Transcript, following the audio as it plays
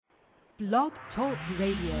Blog Talk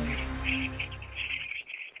Radio.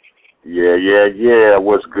 Yeah.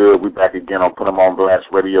 What's good? We back again on Put 'em on Blast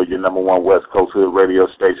Radio, your number one West Coast Hood radio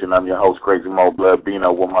station. I'm your host, Crazy Mo Blood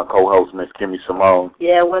Bino, with my co-host, Miss Kimmy Simone.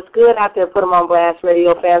 Yeah, what's good out there, Put 'em on Blast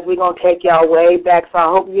Radio fans? We're going to take y'all way back, so I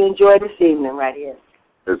hope you enjoy this evening right here.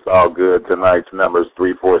 It's all good. Tonight's number is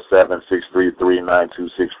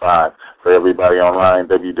 347-633-9265. For everybody online,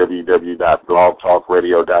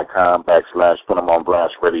 www.blogtalkradio.com/Put 'em on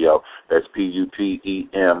Blast Radio. That's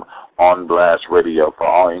PUTEM on Blast Radio. For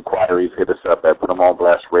all inquiries, hit us up at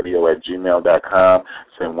putemonblast@gmail.com.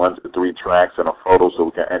 Send 1 to 3 tracks and a photo so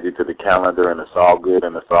we can add it to the calendar, and it's all good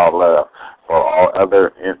and it's all love. For all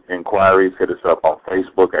other inquiries, hit us up on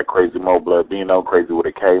Facebook at Crazy Mo Blood Bino, Crazy with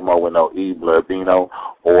a K, Mo with no E, Blood Bino,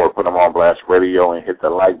 or Put 'em on Blast Radio and hit the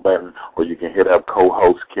like button, or you can hit up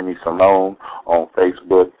co-host Kimmy Simone on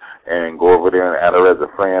Facebook and go over there and add her as a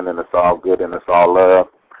friend, and it's all good and it's all love.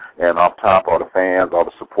 And off top, all the fans, all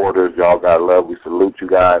the supporters, y'all got love. We salute you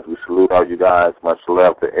guys. We salute all you guys. Much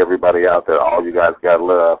love to everybody out there. All you guys got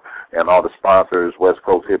love. And all the sponsors, West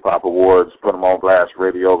Coast Hip Hop Awards, Put 'em on Blast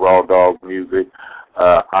Radio, Raw Dog Music,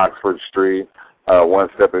 Oxford Street, One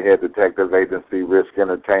Step Ahead Detective Agency, Risk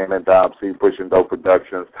Entertainment, Dom C, Pushing Dope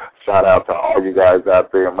Productions. Shout out to all you guys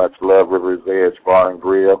out there. Much love, River's Edge Bar and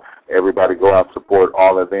Grill. Everybody go out and support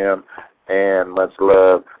all of them. And much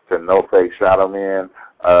love to No Fake Shot 'em In.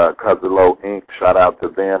 Sat.Slow Inc., shout out to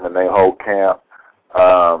them and their whole camp.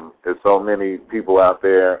 There's so many people out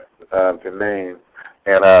there to name.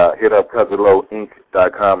 And hit up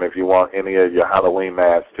SatSlowInc.com if you want any of your Halloween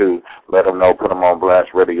masks, too. Let them know Put 'em on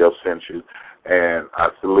Blast Radio sent you. And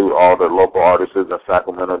I salute all the local artists in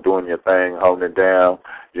Sacramento doing your thing, holding it down.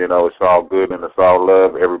 You know, it's all good and it's all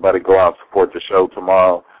love. Everybody go out and support the show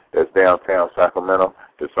tomorrow. That's downtown Sacramento.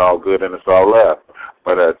 It's all good and it's all love.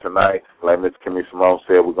 But tonight, like Miss Kimmy Simone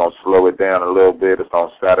said, we're going to slow it down a little bit. It's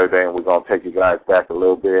on Saturday, and we're going to take you guys back a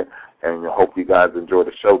little bit. And I hope you guys enjoy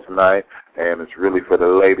the show tonight. And it's really for the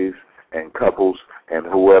ladies and couples and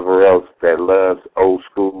whoever else that loves old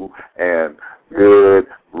school and good,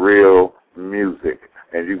 real music.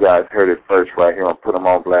 And you guys heard it first right here on Put 'em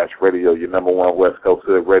on Blast Radio, your number one West Coast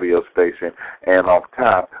Hood radio station. And off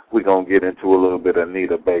top, we're going to get into a little bit of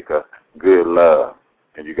Anita Baker, Good Love.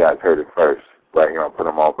 And you guys heard it first right here on Put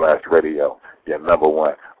 'em on Blast Radio, your number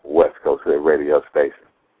one West Coast Hood radio station.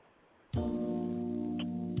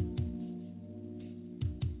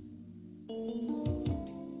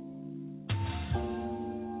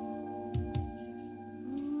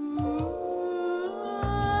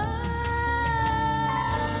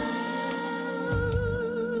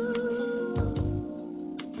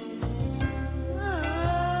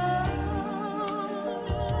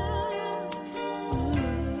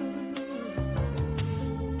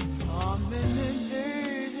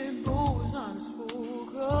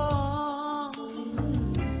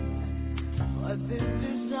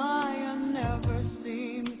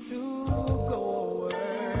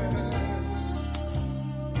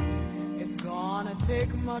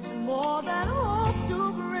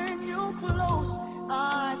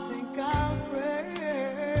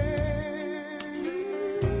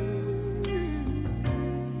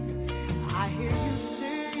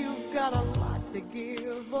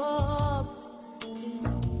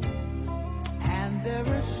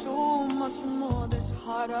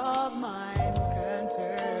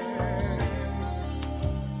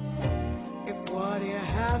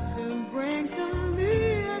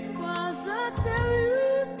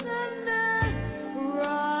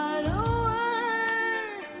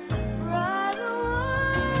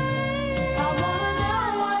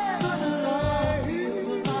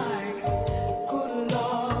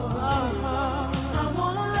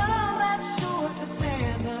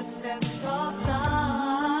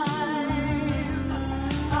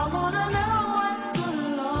 I wanna know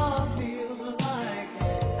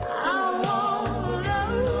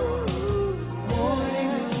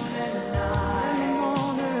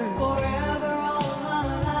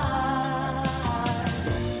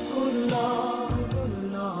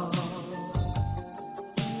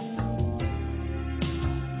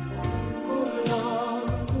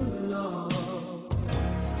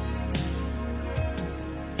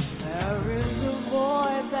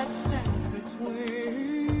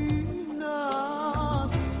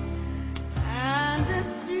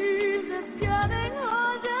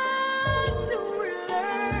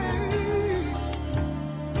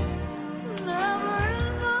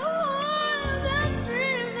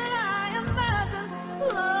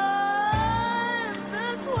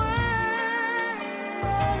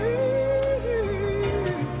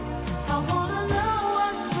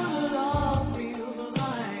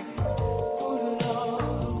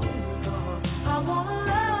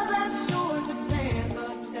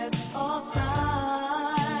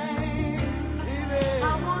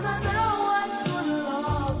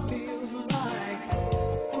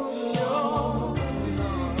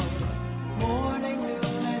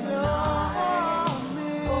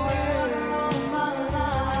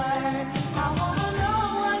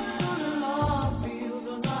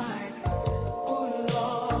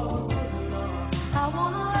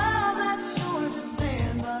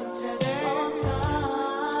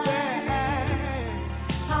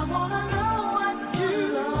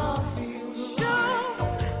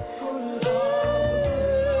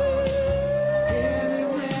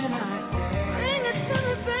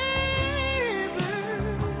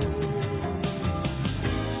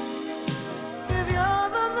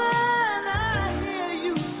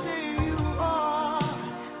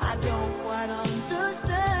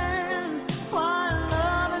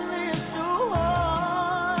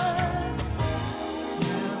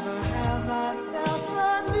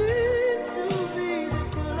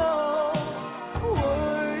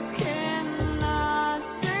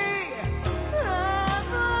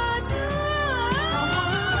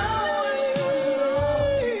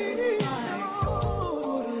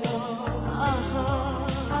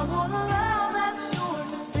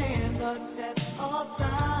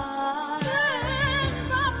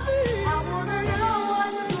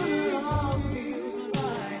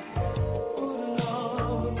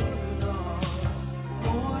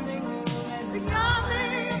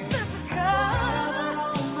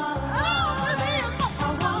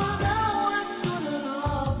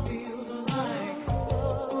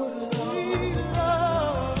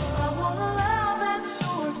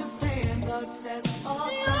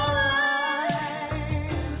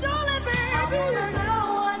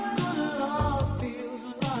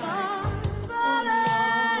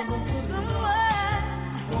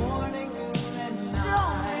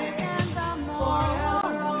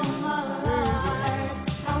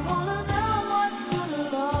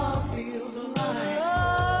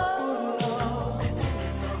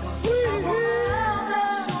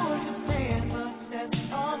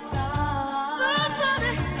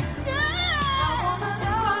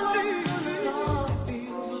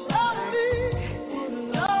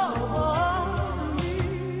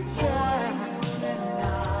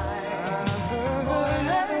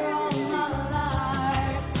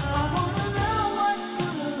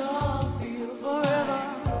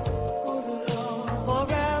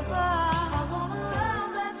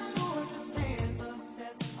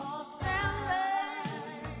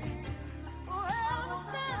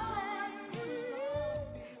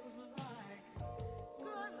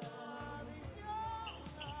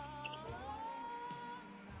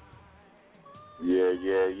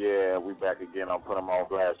Yeah. We back again on Put 'em on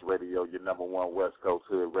Blast Radio, your number one West Coast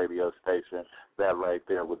Hood radio station. That right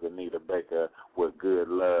there was Anita Baker with Good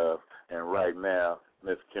Love. And right now,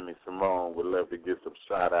 Miss Kimmy Simone would love to get some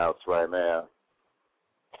shout-outs right now.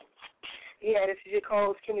 Yeah, this is your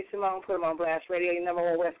co-host, Kimmy Simone, Put 'em on Blast Radio, your number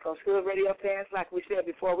one West Coast Hood radio fans. Like we said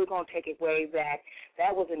before, we're going to take it way back.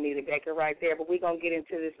 That was Anita Baker right there, but we're going to get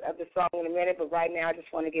into this other song in a minute. But right now, I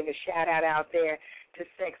just want to give a shout-out out there to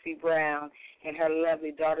Sexy Brown and her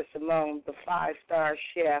lovely daughter, Simone, the 5-star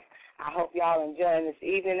chef. I hope y'all enjoying this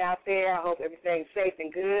evening out there. I hope everything's safe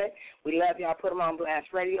and good. We love y'all, Put 'em on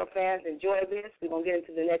Blast Radio fans. Enjoy this. We're going to get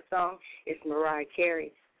into the next song. It's Mariah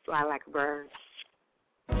Carey, Fly Like a Bird.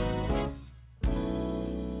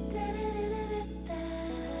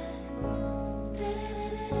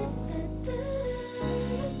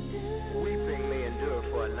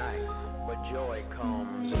 Joy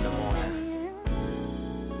comes in the morning.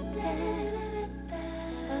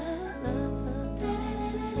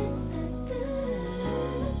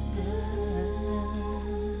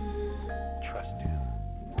 Trust him.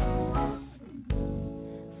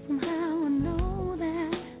 Somehow I know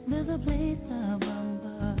that there's a place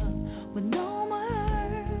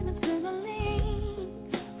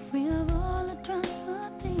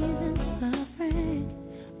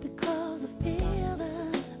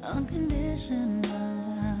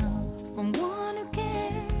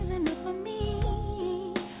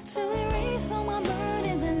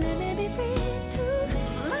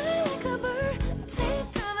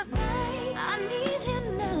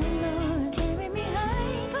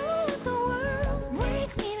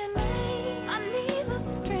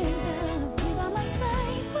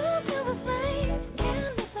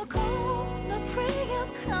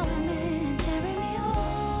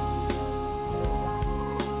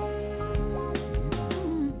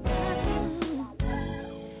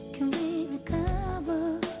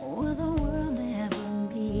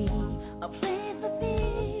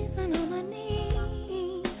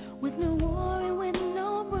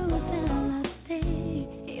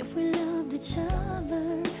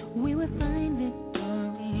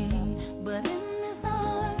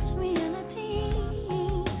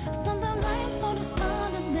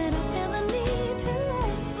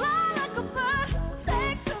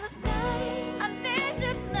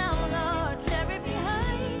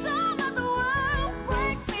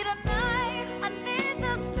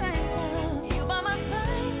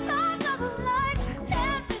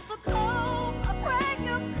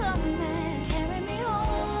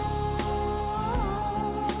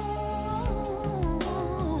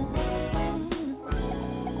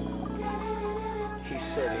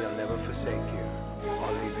said he'll never forsake you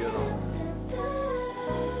or leave you alone.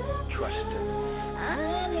 Trust him.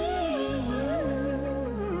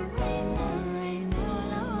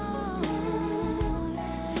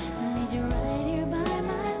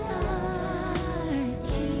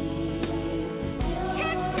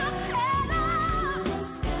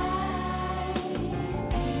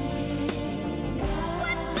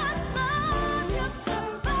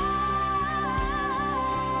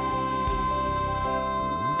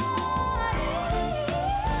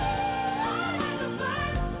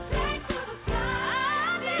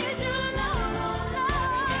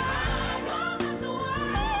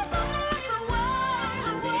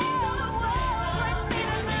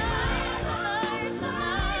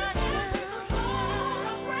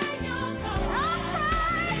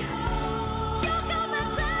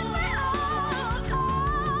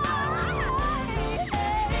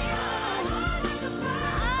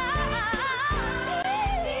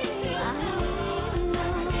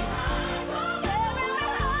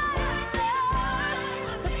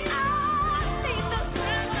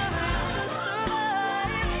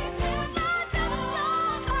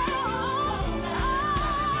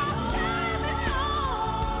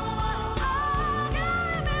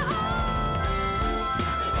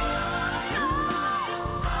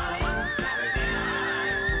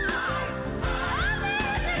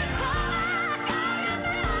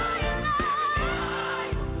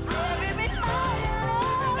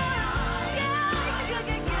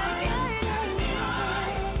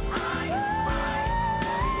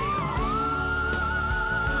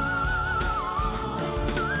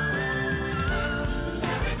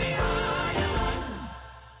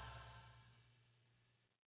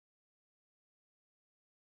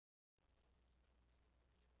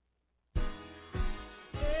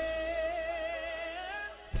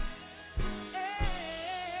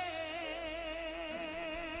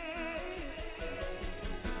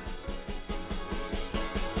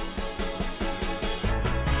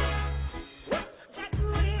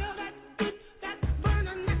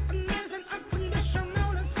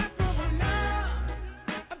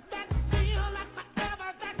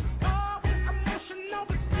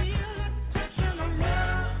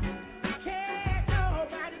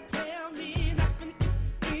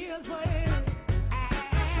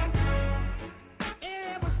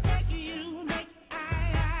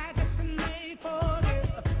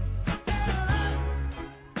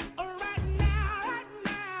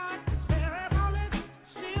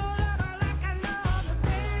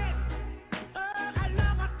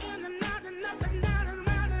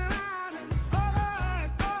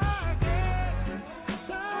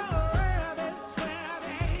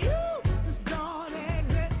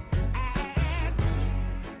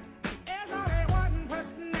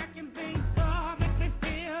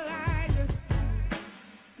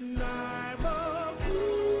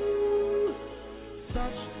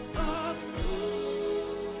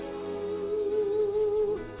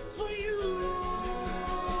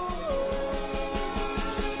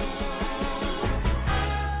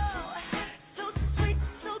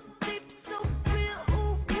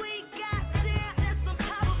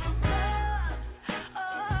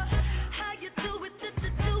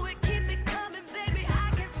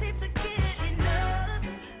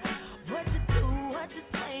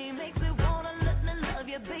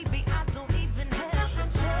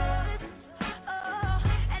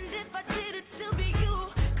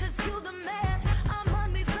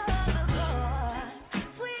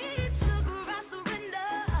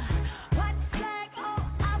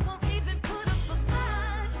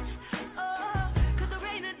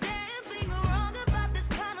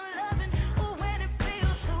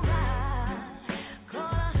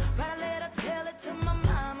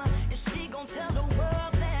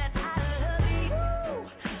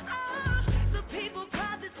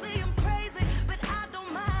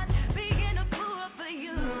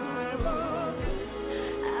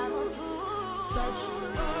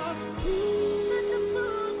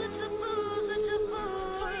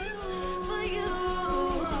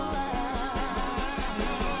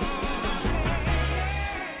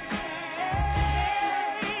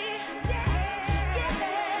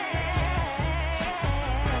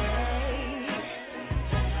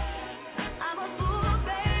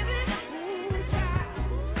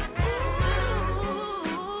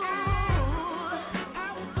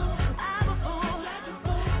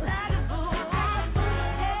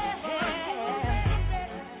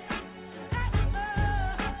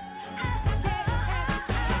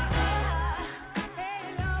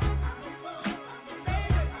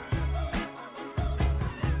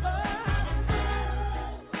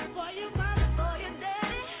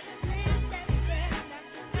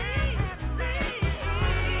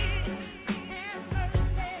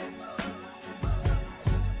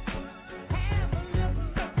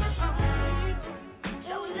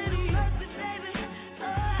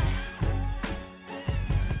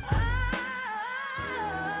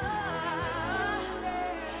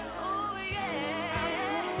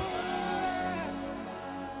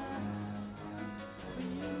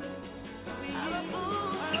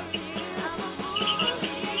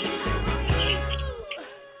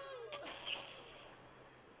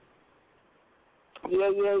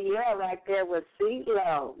 Yeah, right there with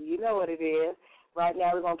Sat.Slow. You know what it is. Right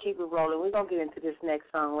now we're going to keep it rolling. We're going to get into this next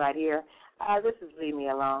song right here. This is Leave Me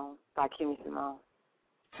Alone by Kimmy Simone.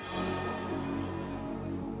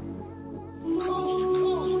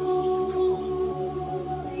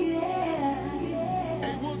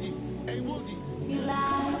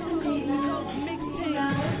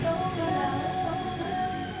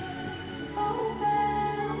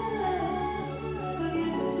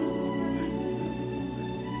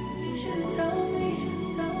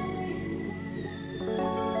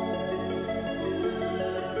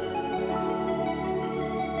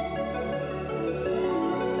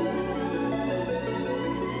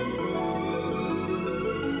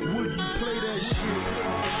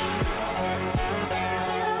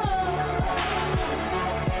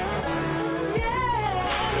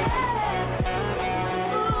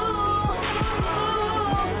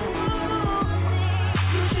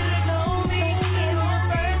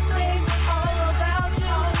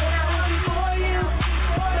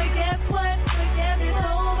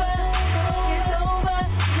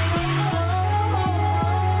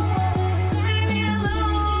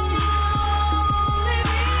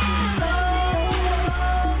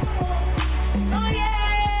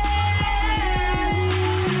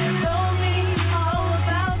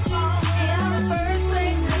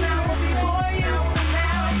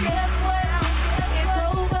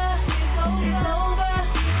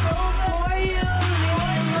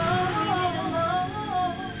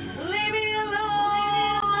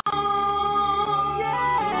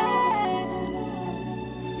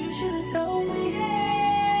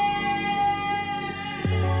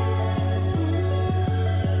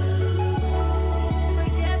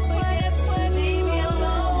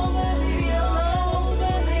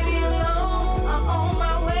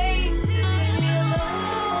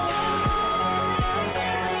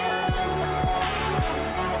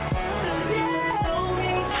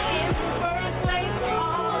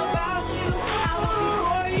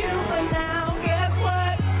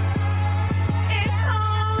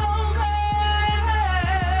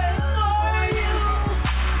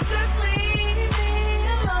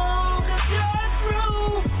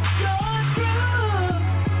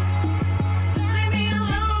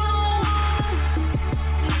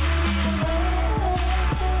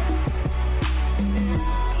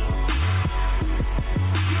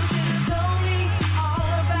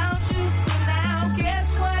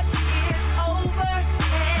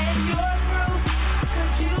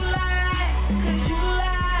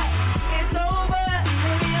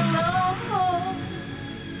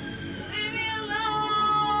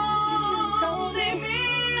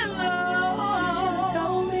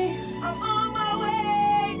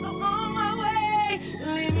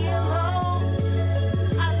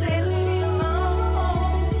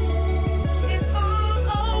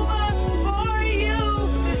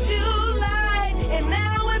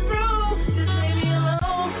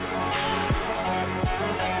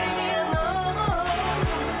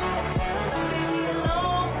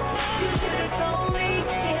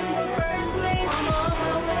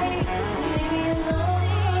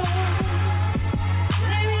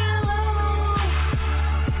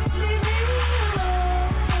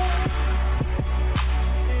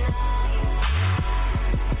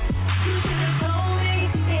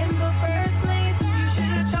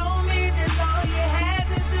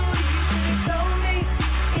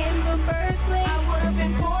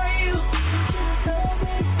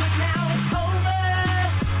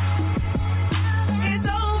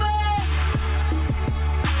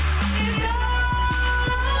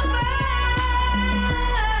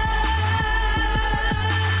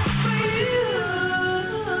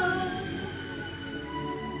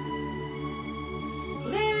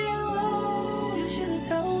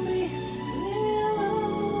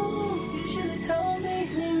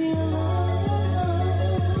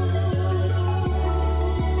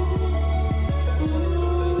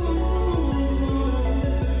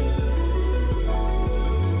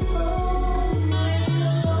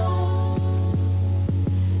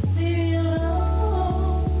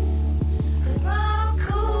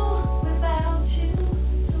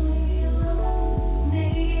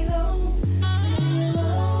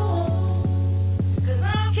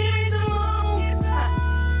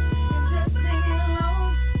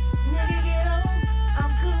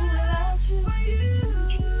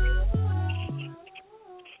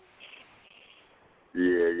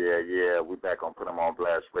 We back on Put 'em on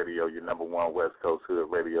Blast Radio, your number one West Coast Hood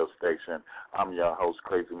radio station. I'm your host,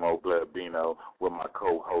 Crazy Mo Blood Bino, with my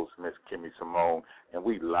co-host, Miss Kimmy Simone, and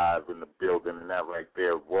we live in the building, and that right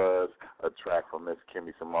there was a track from Miss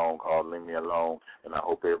Kimmy Simone called Leave Me Alone, and I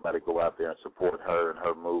hope everybody go out there and support her and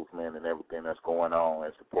her movement and everything that's going on,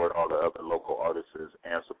 and support all the other local artists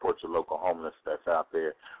and support your local homeless that's out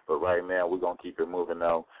there. But right now, we're going to keep it moving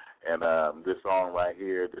on. And this song right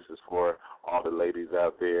here, this is for all the ladies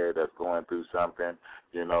out there that's going through something,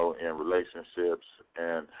 you know, in relationships,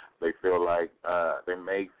 and they feel like, they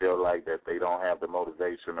may feel like that they don't have the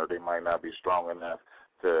motivation, or they might not be strong enough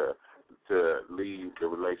to leave the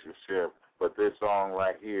relationship. But this song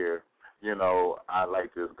right here, you know, I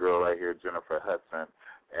like this girl right here, Jennifer Hudson,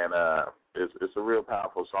 and it's a real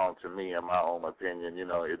powerful song to me, in my own opinion. You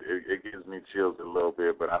know, it gives me chills a little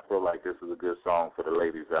bit, but I feel like this is a good song for the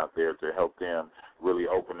ladies out there to help them really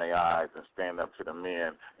open their eyes and stand up to the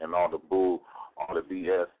men and all the bull, all the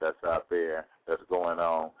BS that's out there that's going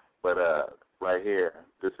on. But right here,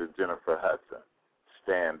 this is Jennifer Hudson,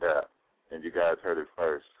 Stand Up. And you guys heard it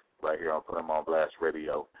first right here on Put 'em on Blast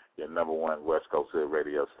Radio, your number one West Coast Hood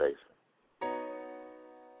radio station.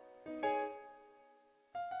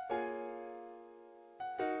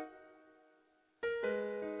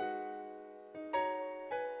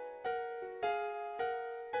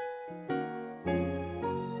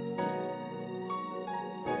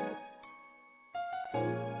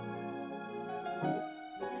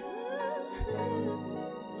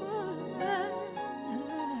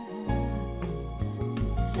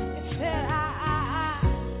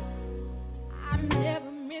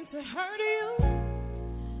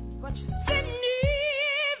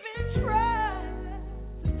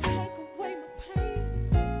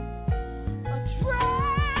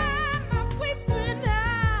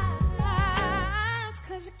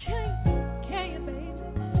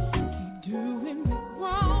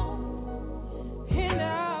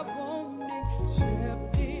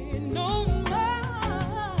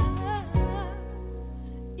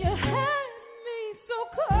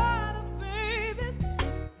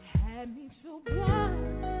 Had me so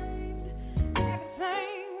blind.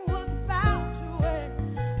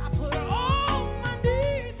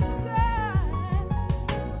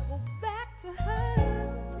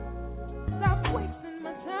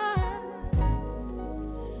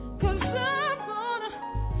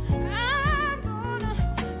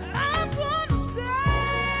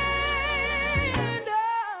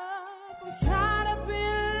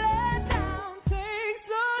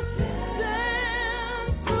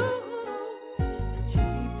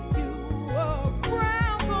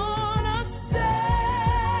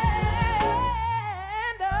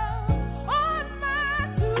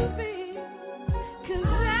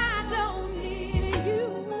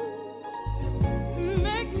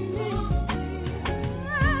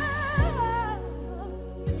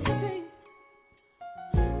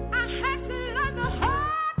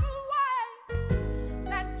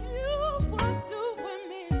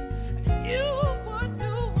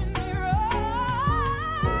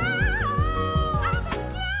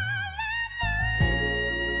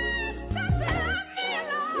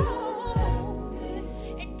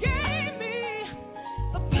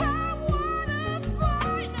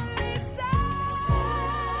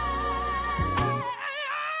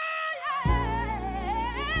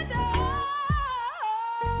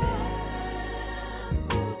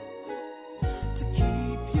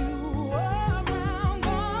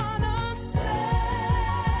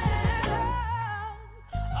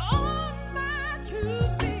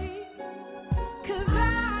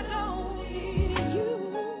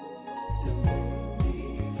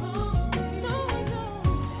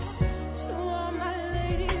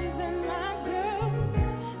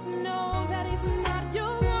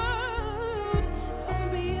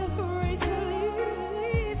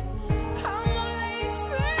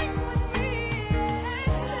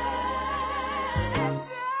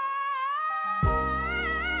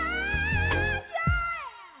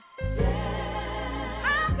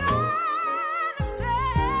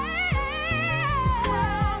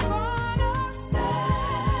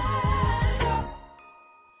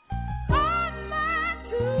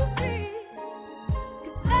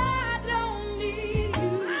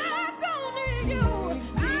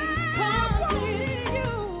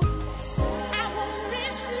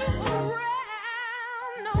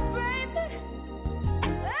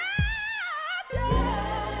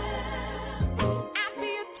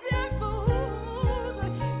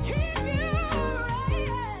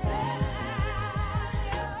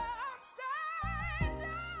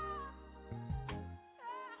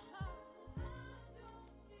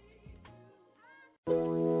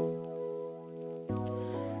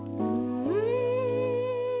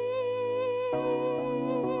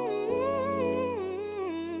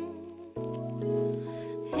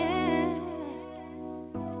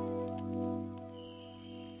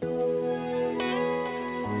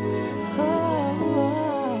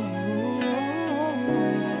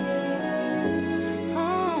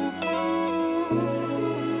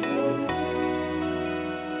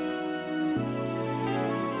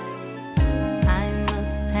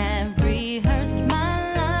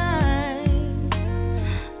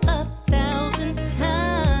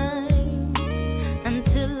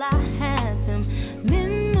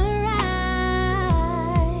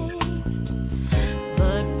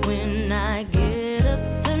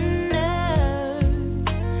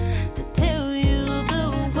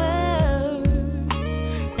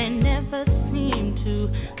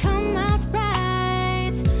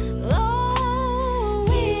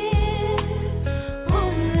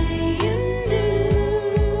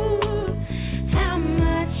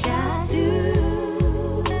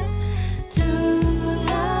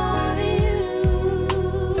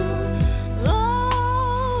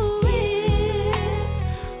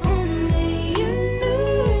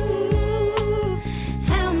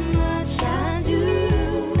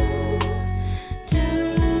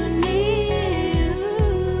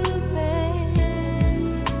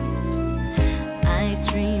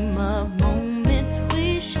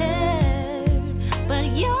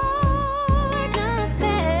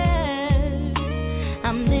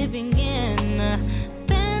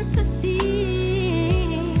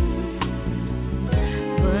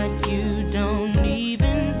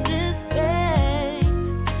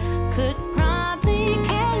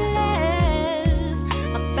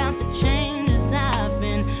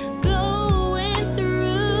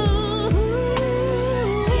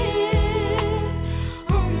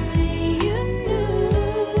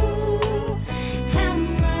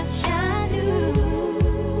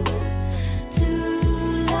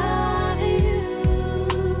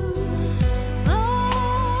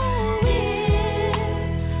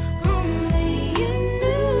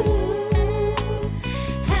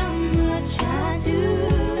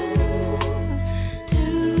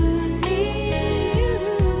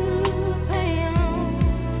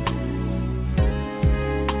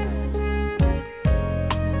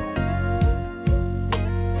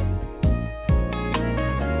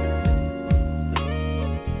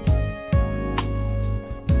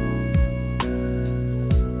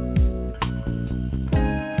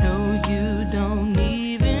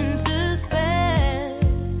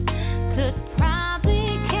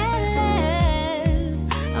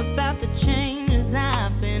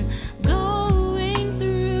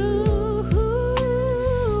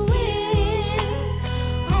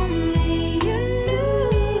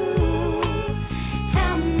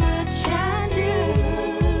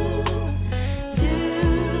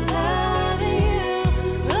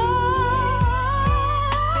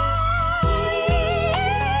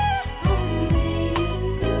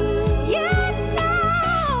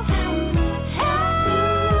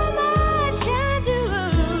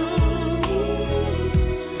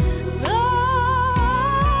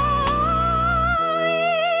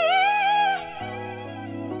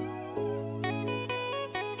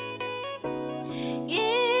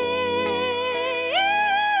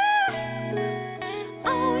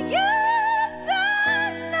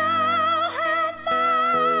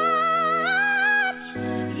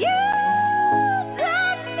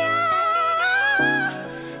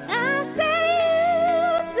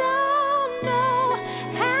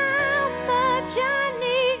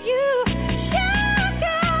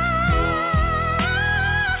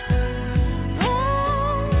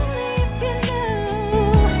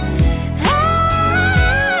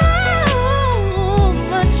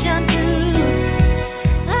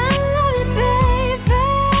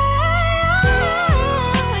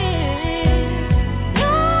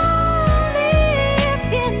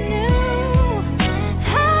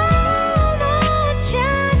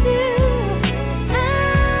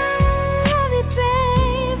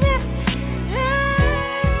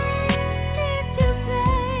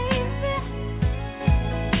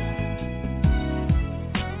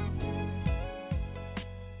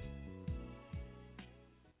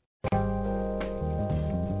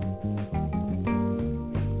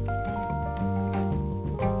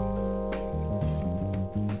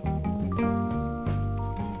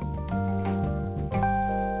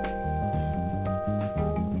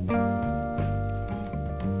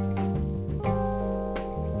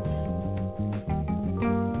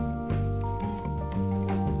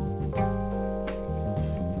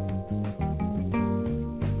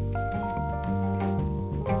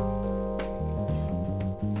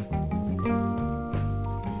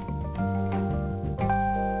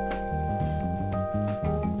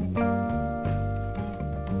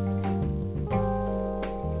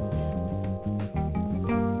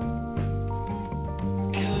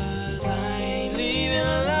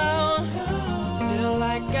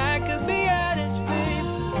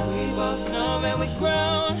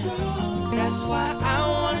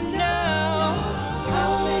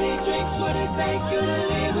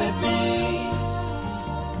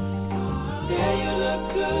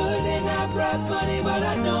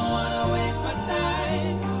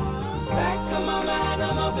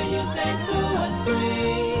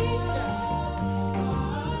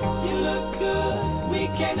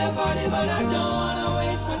 came to party, but I don't wanna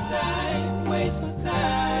waste my time, waste my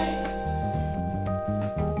time.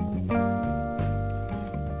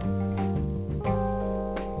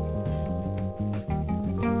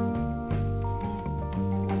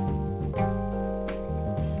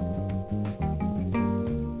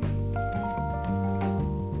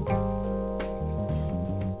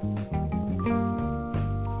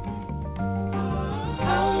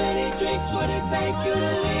 Would it take you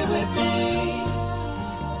to leave with me?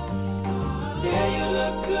 Yeah, you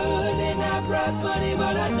look good and I brought money,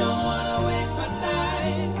 but I don't wanna waste my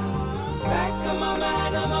time. Back of my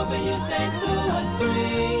mind, I'm hoping you say 2 or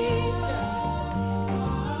 3.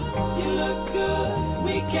 You look good,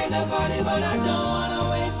 we came to party, but I don't wanna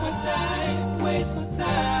waste my time, waste my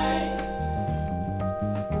time.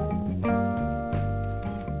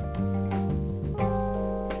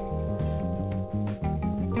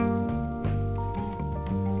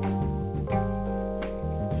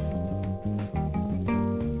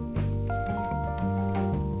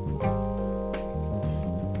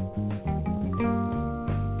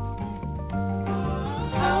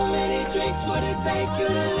 Would it take you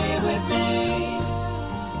to leave with me?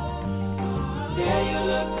 Yeah, you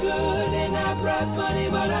look good and I brought money,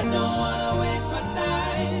 but I don't wanna waste my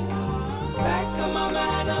time. Back of my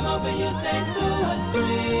mind, I'm hoping you say 2 or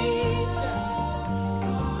 3.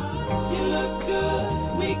 You look good,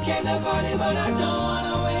 we came to party, but I don't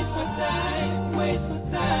wanna waste my time, waste my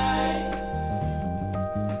time.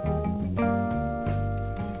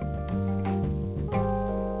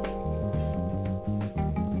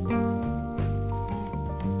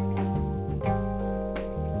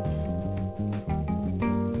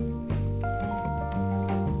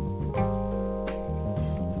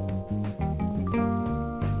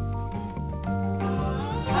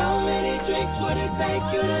 Would it take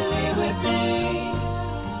you to leave with me?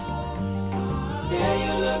 Yeah,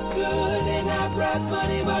 you look good and I brought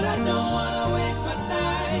money, but I don't wanna waste my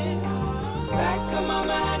time. Back of my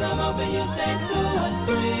mind, I'm hoping you say 2 or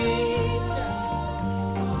 3.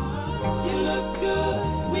 You look good,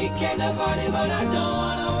 we came to party, but I don't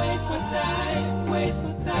wanna waste my time, waste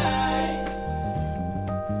my time.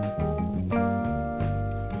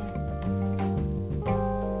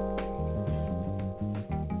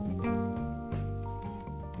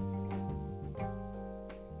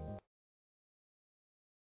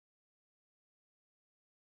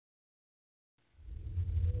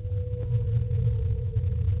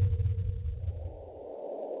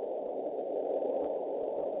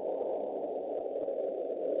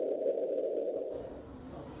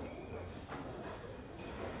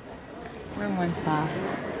 Room 1 spa.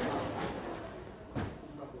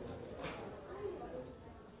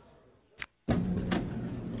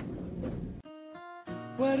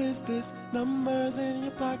 What is this? Numbers in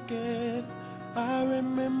your pocket. I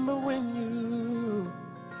remember when you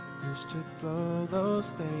used to throw those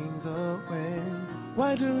things away.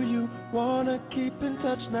 Why do you wanna keep in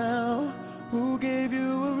touch now? Who gave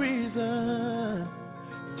you a reason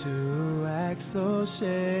to act so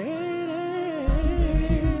shady?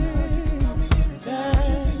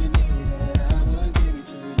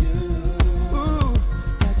 Ooh,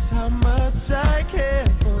 that's how much I care.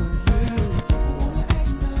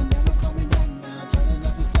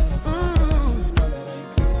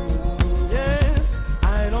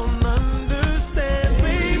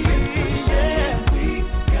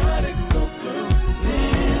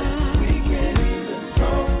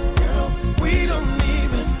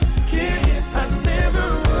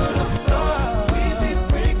 Never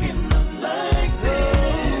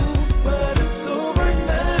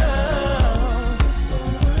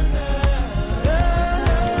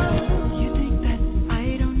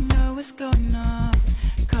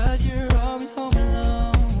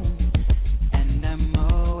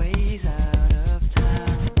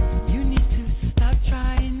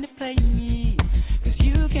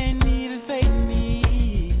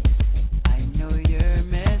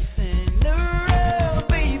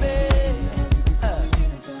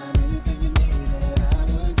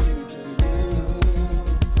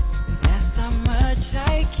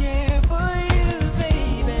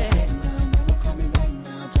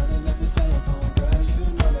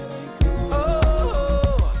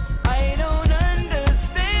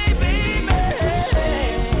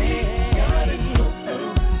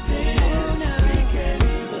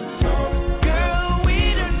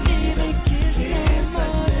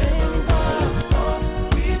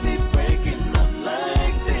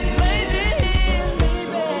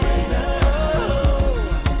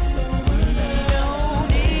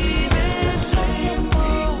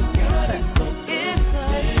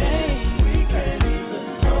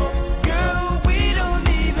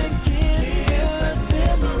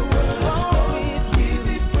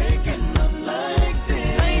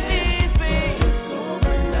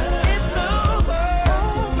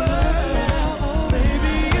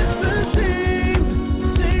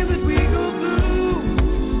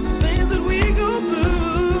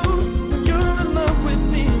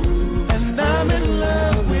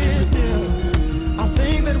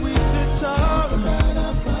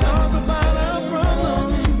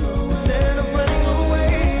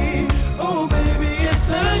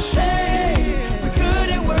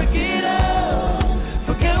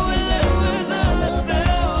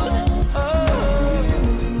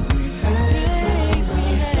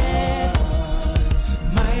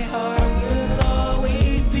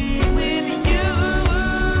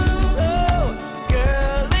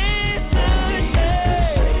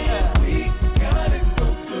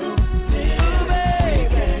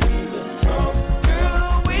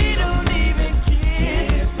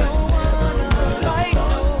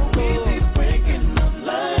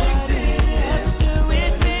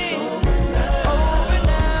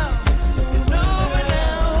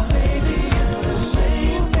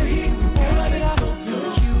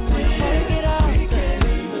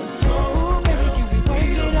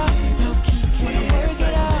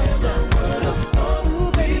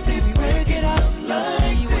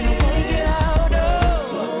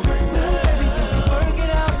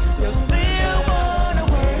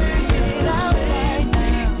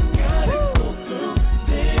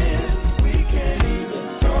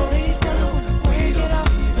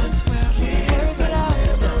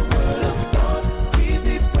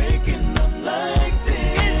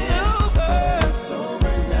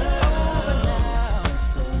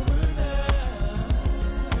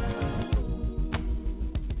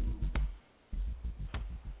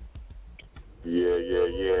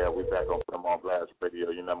them on Blast Radio,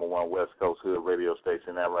 your number one West Coast Hood radio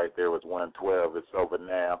station. That right there was 112. It's over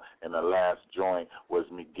now. And the last joint was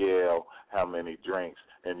Miguel, How Many Drinks?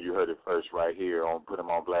 And you heard it first right here on Put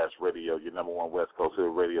 'em on Blast Radio, your number one West Coast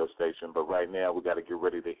Hood radio station. But right now we got to get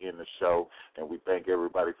ready to end the show, and we thank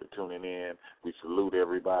everybody for tuning in. We salute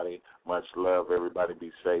everybody. Much love. Everybody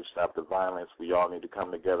be safe. Stop the violence. We all need to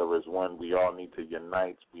come together as one. We all need to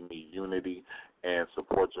unite. We need unity. And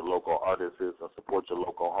support your local artists and support your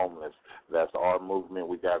local homeless. That's our movement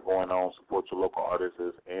we got going on. Support your local artists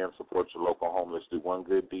and support your local homeless. Do one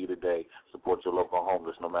good deed a day. Support your local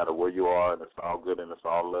homeless no matter where you are, and it's all good and it's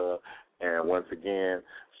all love. And once again,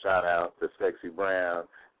 shout out to Sexy Brown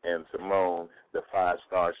and Simone, the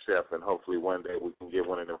 5-star chef, and hopefully one day we can get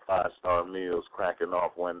one of them 5-star meals cracking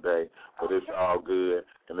off one day. But it's all good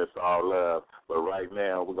and it's all love. But right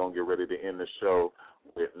now we're going to get ready to end the show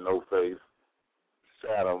with No Face,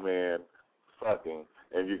 Shadow Man, fucking,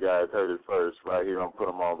 and you guys heard it first right here on Put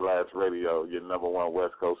 'em on Blast Radio, your number one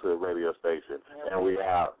West Coast Hood radio station. And we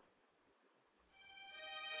out.